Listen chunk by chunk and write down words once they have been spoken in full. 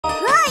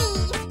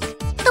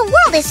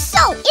All this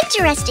so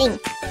interesting.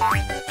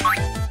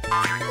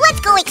 Let's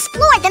go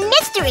explore the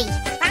mystery.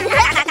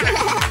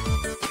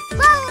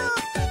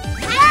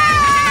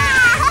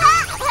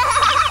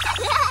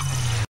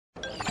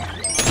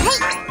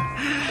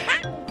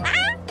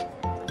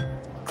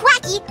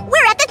 Quacky,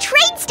 we're at the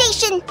train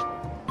station.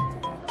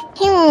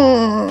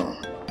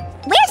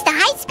 Where's the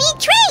high-speed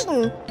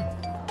train?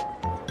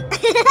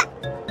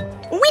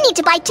 We need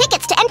to buy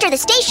tickets to enter the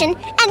station,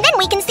 and then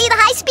we can see the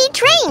high-speed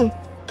train.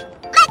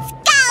 Let's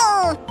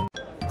go!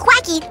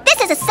 Quacky,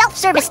 this is a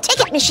self-service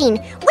ticket machine.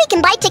 We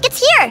can buy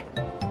tickets here.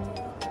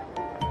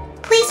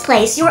 Please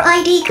place your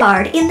ID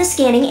card in the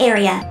scanning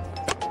area.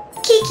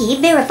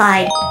 Kiki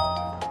verified.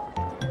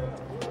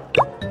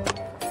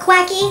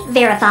 Quacky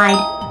verified.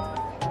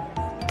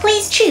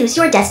 Please choose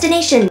your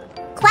destination.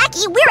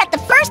 Quacky, we're at the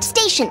first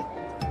station.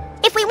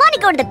 If we want to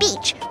go to the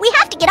beach, we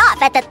have to get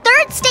off at the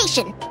third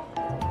station.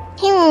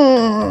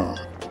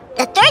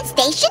 The third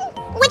station?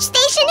 Which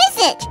station is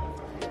it?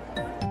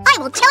 I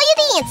will tell you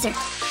the answer.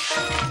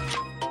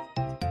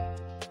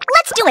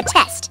 Let's do a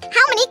test.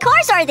 How many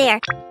cars are there?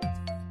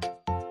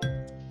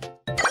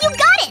 You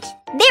got it!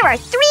 There are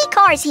 3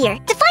 cars here.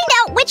 To find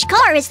out which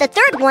car is the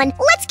third one,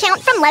 let's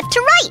count from left to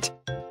right.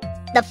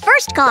 The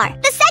first car,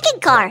 the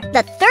second car,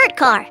 the third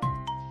car.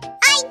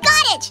 I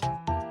got it!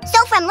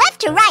 So from left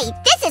to right,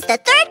 this is the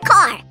third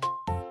car.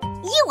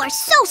 You are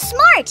so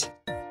smart!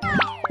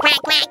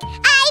 Quack, quack,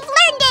 I've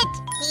learned it!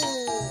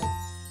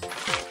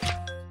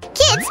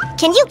 Kids,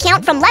 can you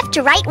count from left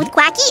to right with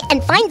Quacky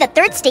and find the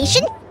third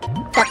station?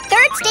 The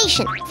third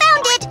station.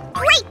 Found it!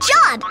 Great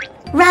job!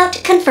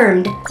 Route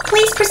confirmed.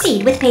 Please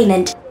proceed with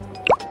payment.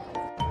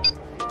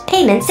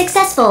 Payment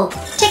successful.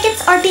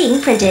 Tickets are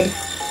being printed.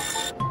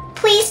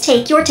 Please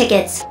take your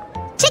tickets.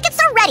 Tickets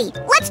are ready.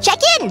 Let's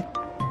check in.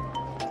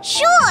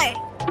 Sure.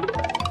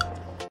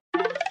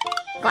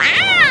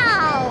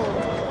 Wow!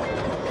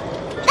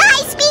 The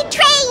high-speed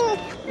train!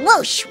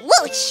 Whoosh,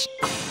 whoosh!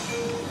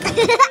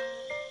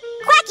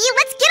 Quacky,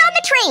 let's get on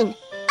the train!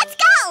 Let's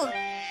go!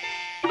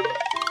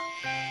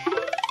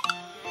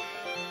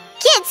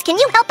 Kids, can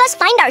you help us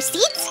find our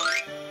seats?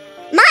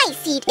 My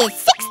seat is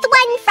 6th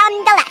one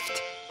from the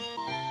left.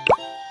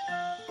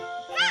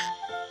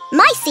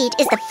 My seat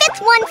is the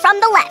 5th one from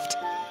the left.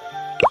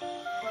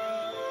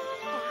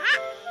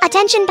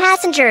 Attention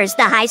passengers,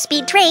 the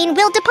high-speed train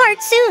will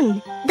depart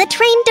soon. The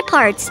train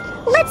departs.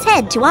 Let's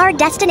head to our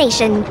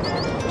destination.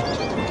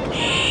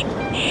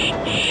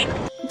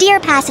 Dear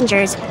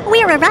passengers,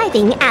 we're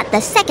arriving at the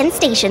second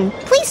station.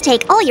 Please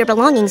take all your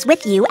belongings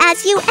with you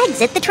as you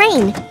exit the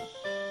train.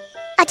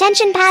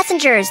 Attention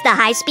passengers, the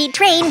high-speed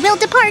train will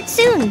depart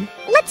soon.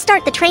 Let's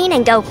start the train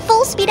and go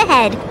full speed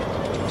ahead.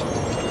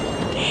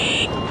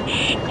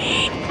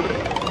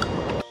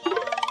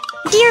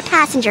 Dear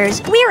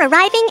passengers, we're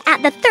arriving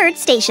at the third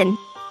station.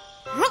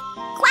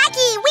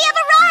 Quacky, we have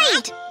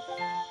arrived!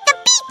 The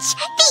beach!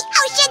 The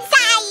ocean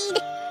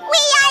side!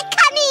 We are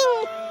coming!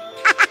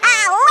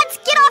 Let's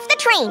get off the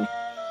train!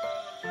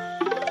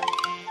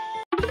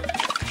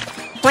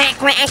 Quack,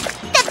 quack!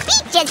 The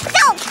beach is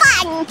so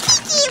fun!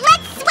 Kiki,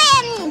 let's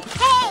swim!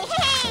 Hey,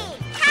 hey!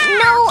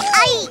 No,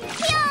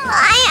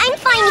 I'm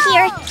fine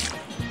here.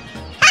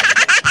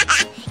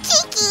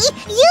 Kiki,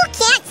 you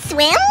can't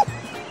swim?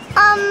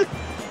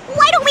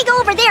 Why don't we go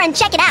over there and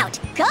check it out?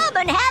 Come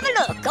and have a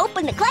look.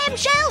 Open the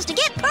clamshells to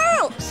get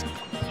pearls.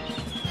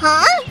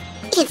 Huh?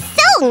 It's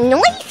so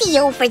noisy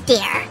over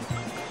there.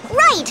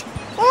 Right.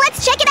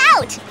 Let's check it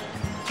out.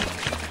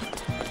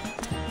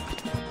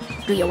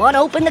 Do you want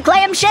to open the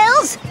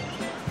clamshells?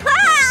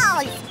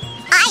 Pearls!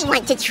 I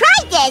want to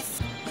try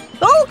this.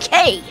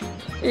 Okay.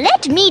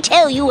 Let me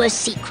tell you a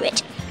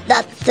secret.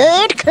 The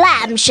third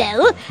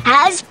clamshell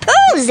has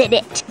pearls in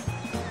it.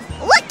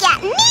 Look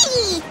at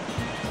me!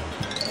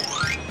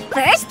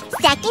 First,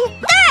 second,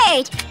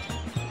 third!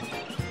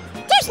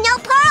 There's no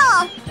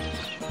pearl!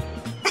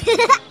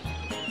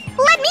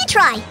 Let me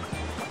try!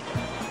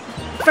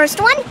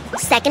 First one,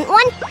 second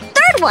one,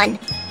 third one!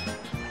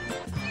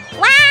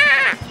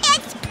 Wow!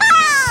 It's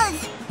pearls!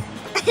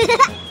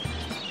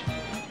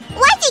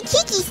 Why did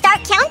Kiki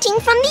start counting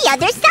from the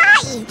other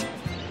side?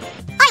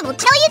 I will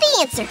tell you the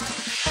answer.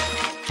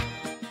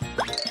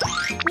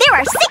 There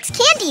are 6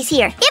 candies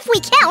here. If we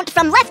count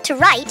from left to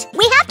right,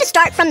 we have to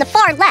start from the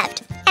far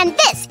left. And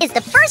this is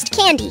the first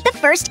candy, the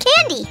first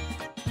candy.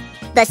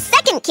 The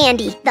second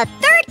candy, the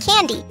third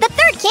candy. The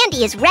third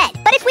candy is red,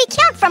 but if we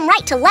count from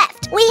right to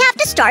left, we have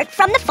to start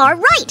from the far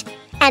right.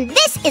 And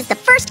this is the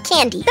first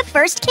candy, the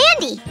first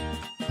candy.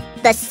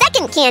 The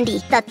second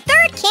candy, the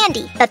third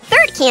candy. The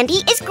third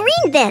candy is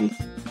green then.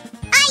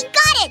 I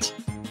got it!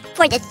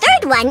 For the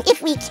third one,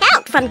 if we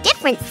count from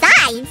different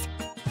sides,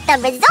 the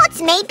results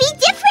may be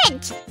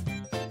different.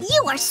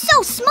 You are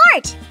so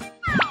smart.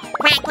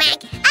 Quack,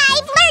 quack,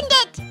 I've learned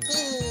it.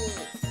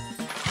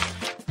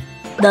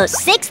 The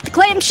 6th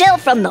clamshell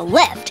from the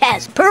left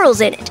has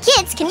pearls in it.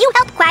 Kids, can you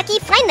help Quacky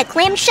find the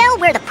clamshell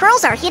where the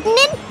pearls are hidden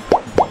in?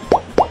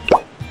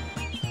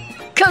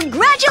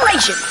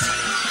 Congratulations!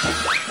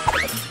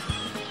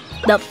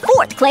 The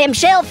 4th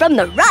clamshell from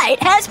the right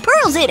has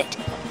pearls in it.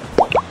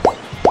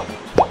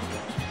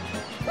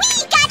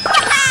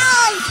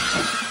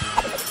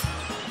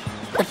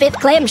 The fifth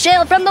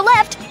clamshell from the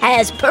left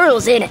has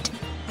pearls in it.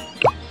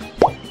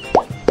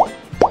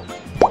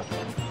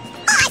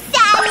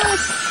 Awesome!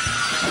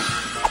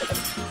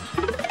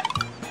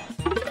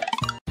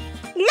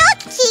 Look,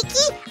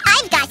 Kiki,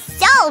 I've got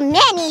so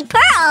many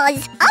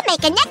pearls. I'll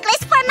make a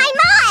necklace for my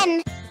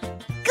mom.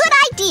 Good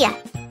idea.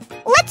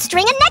 Let's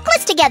string a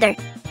necklace together.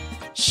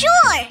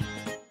 Sure.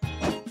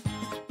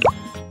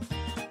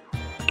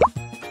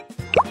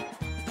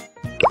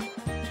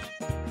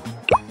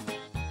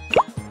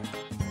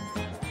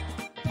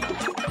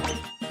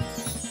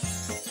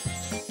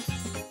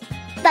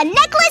 The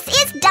necklace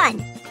is done.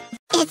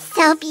 It's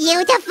so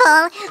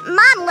beautiful.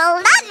 Mom will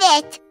love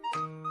it.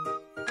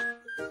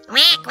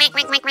 Quack, quack,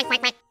 quack, quack, quack, quack,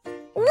 quack.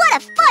 What a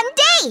fun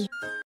day!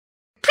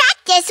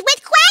 Practice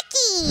with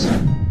Quacky.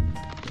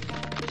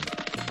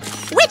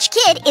 Which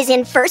kid is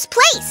in first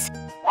place?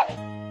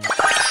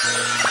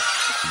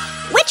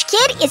 Which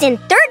kid is in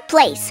third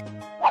place?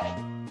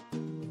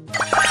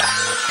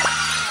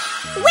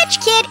 Which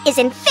kid is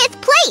in fifth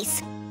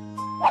place?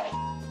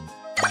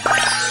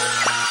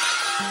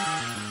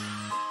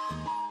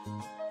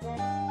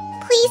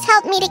 Please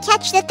help me to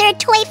catch the third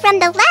toy from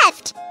the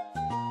left.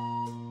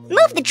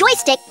 Move the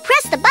joystick,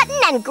 press the button,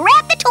 and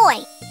grab the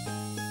toy.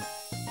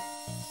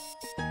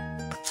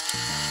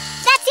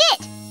 That's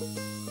it!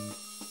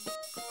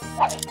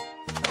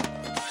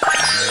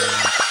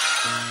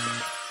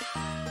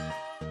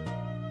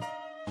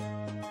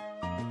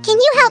 Can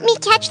you help me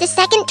catch the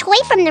second toy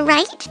from the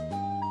right?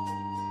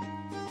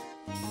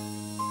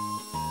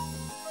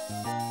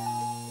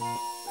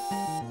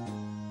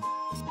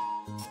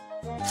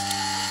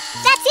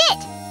 That's it!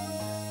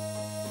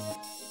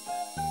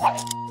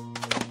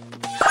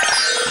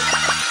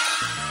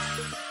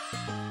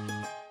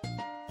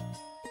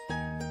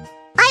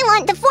 I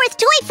want the fourth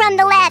toy from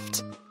the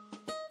left.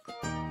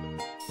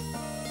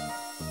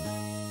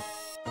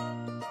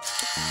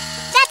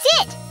 That's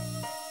it!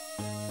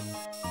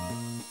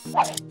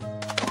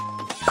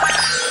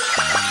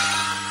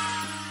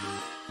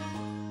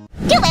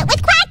 Do it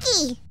with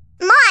Quacky!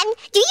 Mom,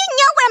 do you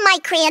know where my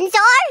crayons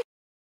are?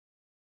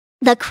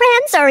 The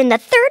crayons are in the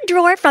third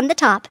drawer from the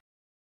top.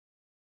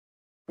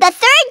 The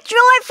third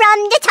drawer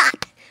from the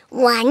top.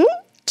 1,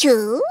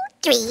 2,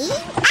 3.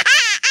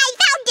 I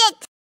found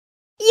it!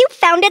 You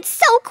found it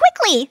so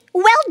quickly!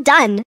 Well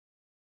done!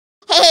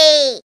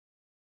 Hey!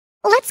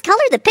 Let's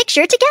color the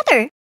picture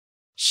together.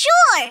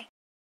 Sure!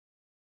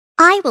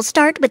 I will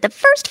start with the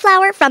first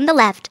flower from the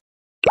left.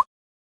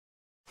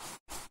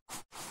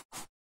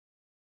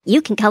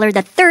 You can color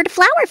the third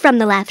flower from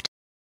the left.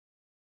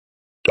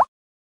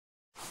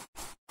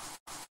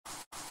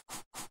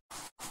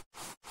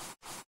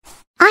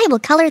 I will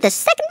color the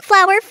second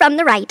flower from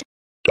the right.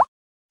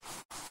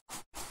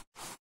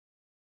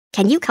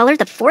 Can you color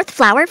the fourth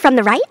flower from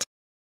the right?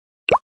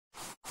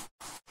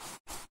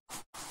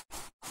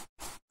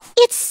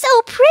 It's so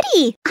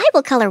pretty! I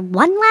will color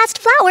one last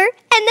flower,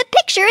 and the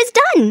picture is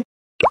done!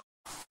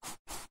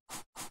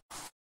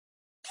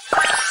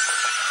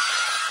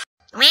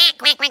 Quack,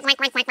 quack, quack, quack,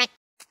 quack, quack, quack.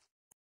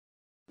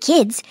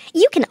 Kids,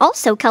 you can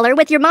also color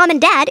with your mom and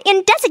dad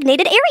in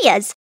designated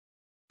areas.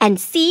 And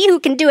see who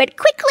can do it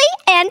quickly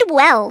and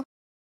well.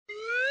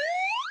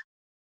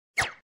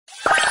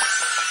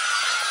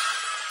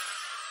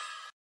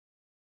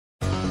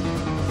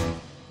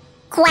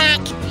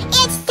 Quack!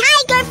 It's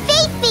Tiger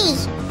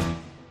Fifi!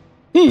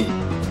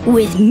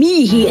 With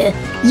me here,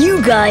 you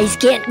guys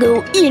can't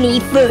go any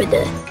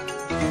further.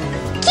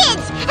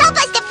 Kids, help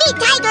us defeat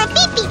Tiger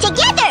Fifi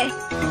together!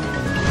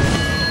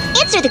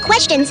 Answer the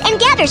questions and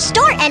gather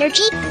star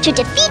energy to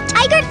defeat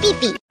Tiger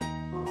Fifi.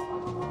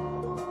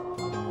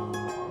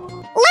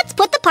 Let's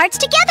put the parts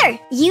together.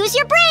 Use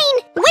your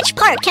brain. Which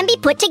part can be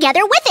put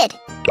together with it?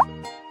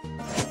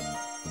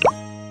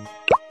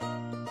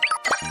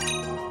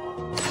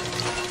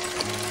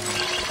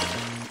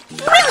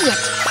 Brilliant!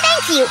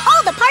 Thank you.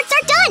 All the parts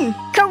are done.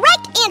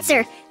 Correct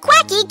answer.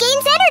 Quacky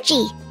gains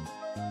energy.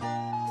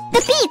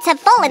 The beads have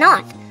fallen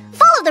off.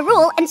 Follow the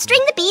rule and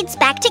string the beads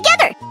back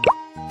together.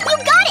 You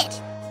got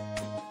it!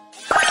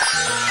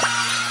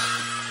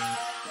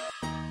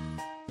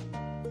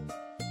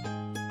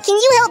 Can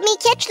you help me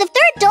catch the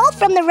third doll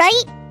from the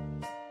right?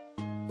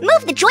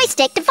 Move the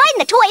joystick to find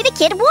the toy the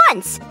kid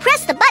wants.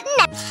 Press the button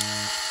and...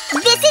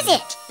 This is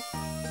it!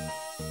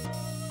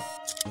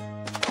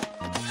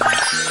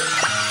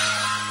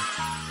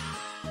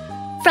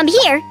 From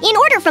here, in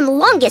order from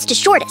longest to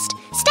shortest,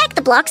 stack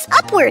the blocks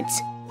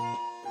upwards.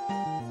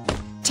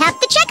 Tap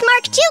the check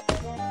mark too.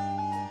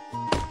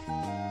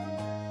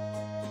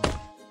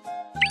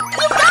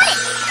 You got it!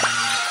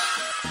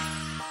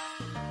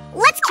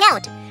 Let's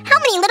count. How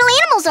many little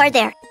animals are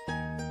there?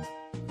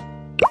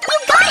 You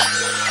got it!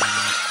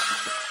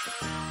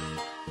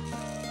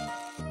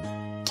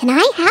 Can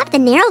I have the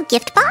narrow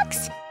gift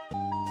box?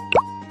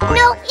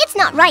 No, it's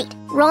not right.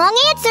 Wrong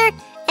answer.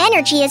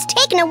 Energy is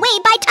taken away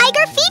by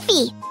Tiger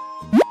Fifi.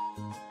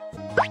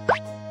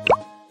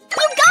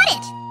 You got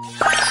it!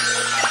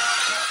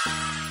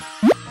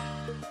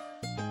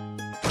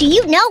 Do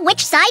you know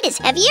which side is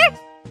heavier?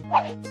 You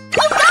got it!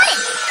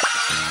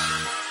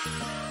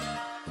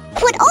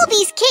 Put all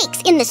these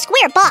cakes in the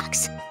square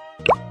box.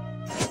 You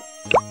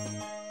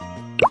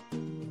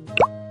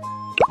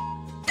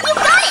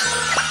got it!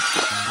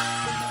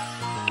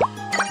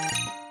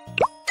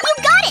 You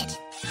got it!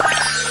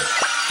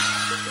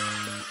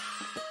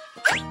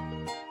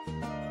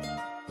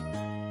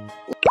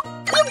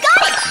 You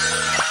got it!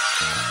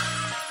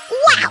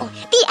 Wow!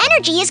 The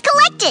energy is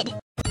collected!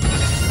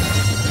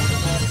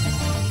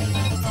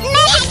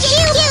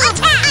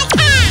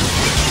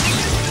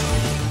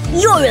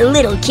 You're a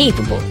little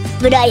capable,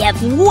 but I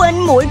have one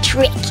more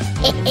trick.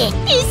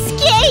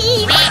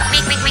 Escape!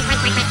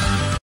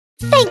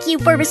 Thank you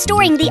for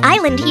restoring the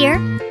island here.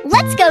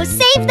 Let's go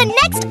save the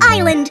next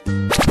island!